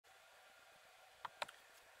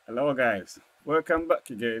Hello guys, welcome back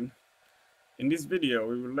again. In this video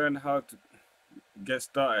we will learn how to get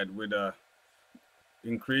started with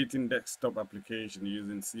in creating desktop application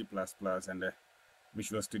using C++ and the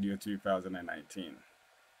Visual Studio 2019.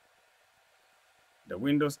 The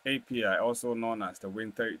Windows API, also known as the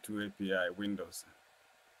Win32 API, Windows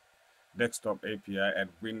Desktop API and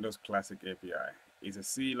Windows Classic API, is a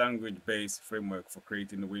C language based framework for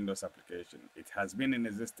creating Windows application. It has been in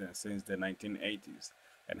existence since the 1980s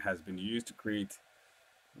and has been used to create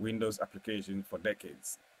Windows applications for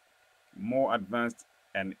decades. More advanced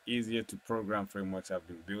and easier to program frameworks have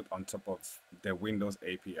been built on top of the Windows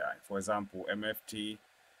API. For example, MFT,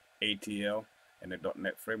 ATL, and the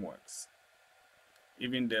 .NET frameworks.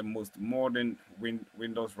 Even the most modern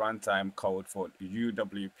Windows runtime code for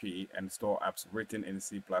UWP and store apps written in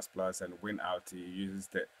C++ and WinRT uses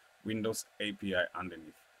the Windows API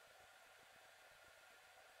underneath.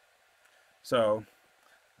 So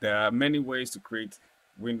there are many ways to create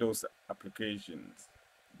Windows applications,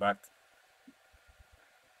 but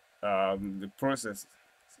the processes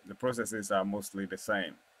are mostly the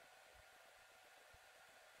same.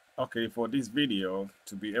 Okay, for this video,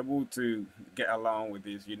 to be able to get along with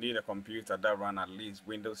this, you need a computer that runs at least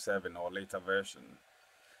Windows 7 or later version.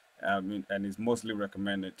 And it's mostly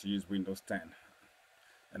recommended to use Windows 10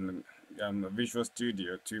 and Visual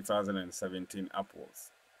Studio 2017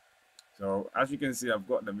 upwards. So as you can see, I've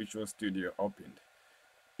got the Visual Studio opened.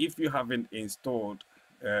 If you haven't installed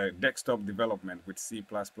desktop development with C++,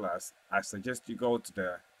 I suggest you go to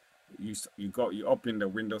the you open the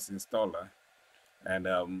Windows installer and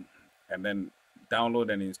then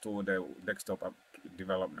download and install the desktop app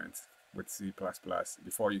development with C++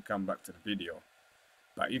 before you come back to the video.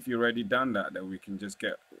 But if you've already done that, then we can just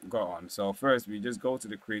go on. So first, we just go to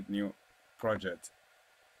the create new project.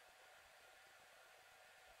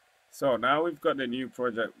 So now we've got the new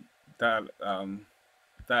project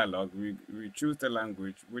dialog. We choose the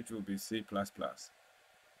language, which will be C++.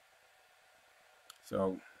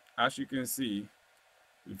 So as you can see,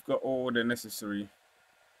 we've got all the necessary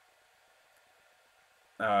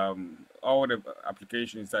all the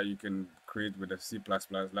applications that you can create with the C++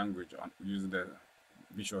 language using the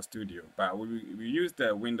Visual Studio, but we use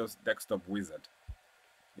the Windows Desktop Wizard.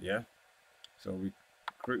 Yeah, so we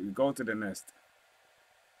go to the next.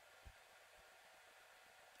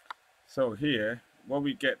 So here, what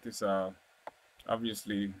we get is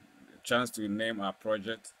obviously a chance to name our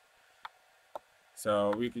project.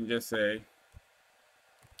 So we can just say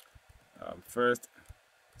first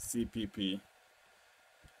CPP.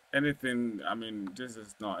 Anything, I mean, this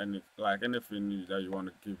is not anything that you want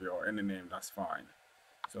to give it or any name, that's fine.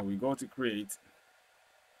 So we go to create.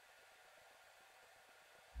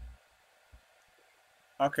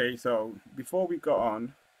 Okay, so before we go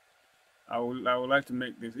on, I would like to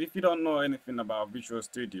make this. If you don't know anything about Visual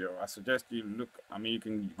Studio, I suggest you you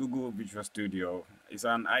can Google Visual Studio. It's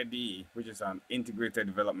an IDE, which is an integrated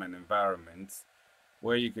development environment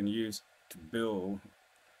where you can use to build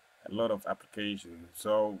a lot of applications.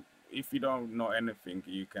 So if you don't know anything,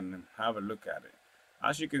 you can have a look at it.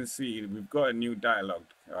 As you can see, we've got a new dialog,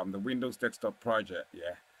 the Windows Desktop project,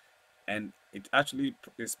 yeah, and it actually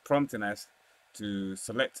is prompting us to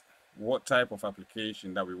select what type of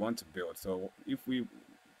application that we want to build. So if we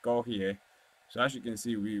go here, so as you can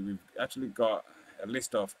see, we've actually got a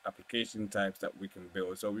list of application types that we can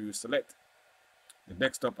build. So we will select the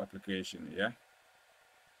desktop application, yeah.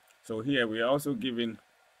 So here we are also given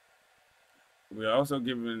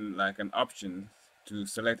like an option to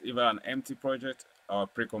select either an empty project or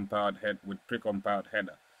precompiled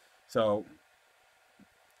header. So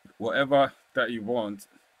whatever that you want,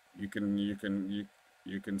 you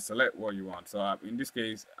can select what you want. So in this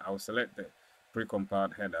case, I'll select the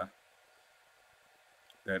precompiled header.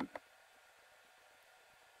 Then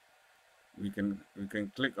we can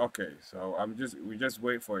click OK. So we just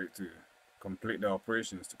wait for it to complete the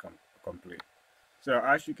operations to complete. So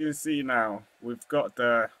as you can see now, we've got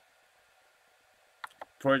the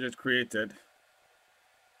project created.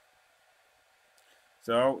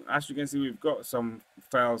 So as you can see, we've got some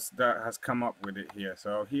files that has come up with it here.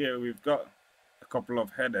 So here we've got a couple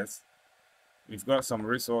of headers. We've got some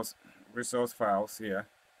resource files here,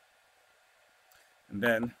 and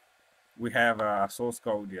then we have a source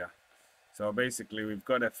code here. So basically, we've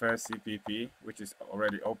got the first CPP, which is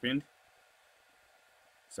already opened.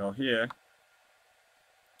 So here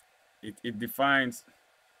it defines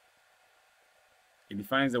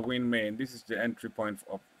the win main. This is the entry point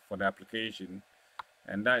for the application,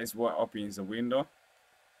 and that is what opens the window.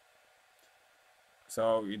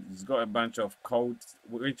 So it's got a bunch of code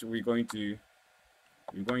which we're going to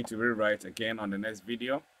rewrite again on the next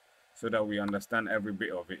video. so that we understand every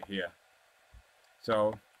bit of it here.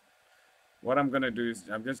 So what I'm gonna do is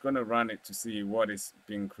I'm just gonna run it to see what is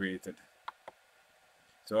being created.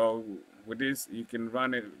 So with this, you can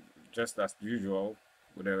run it just as usual.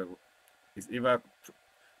 With a, it's either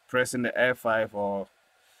pressing the F5 or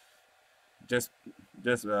just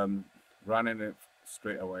just running it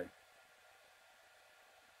straight away.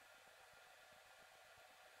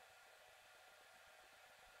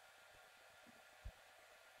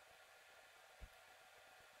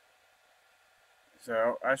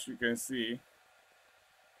 So as you can see,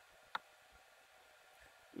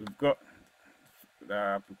 we've got the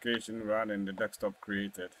application running, the desktop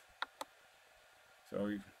created. So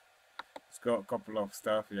it's got a couple of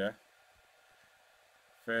stuff here.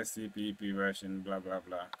 First CPP version, blah blah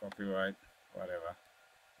blah, copyright, whatever.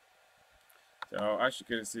 So as you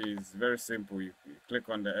can see, it's very simple. You click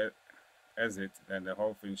on the exit, then the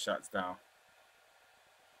whole thing shuts down.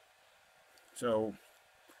 So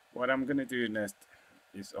what I'm gonna do next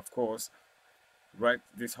is, of course, write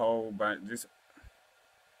this whole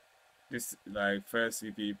this like first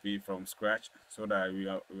CPP from scratch, so that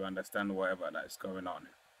we understand whatever that is going on.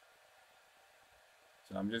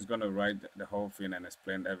 So I'm just gonna write the whole thing and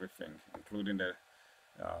explain everything, including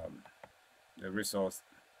um, the resource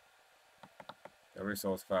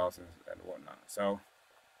files and whatnot. So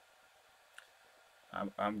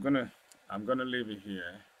I'm gonna leave it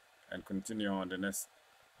here and continue on the next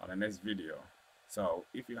video. So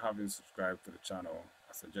if you haven't subscribed to the channel,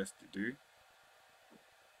 I suggest you do.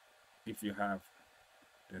 If you have,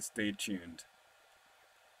 then stay tuned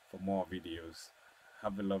for more videos.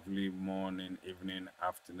 Have a lovely morning, evening,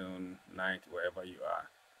 afternoon, night, wherever you are.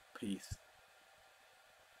 Peace.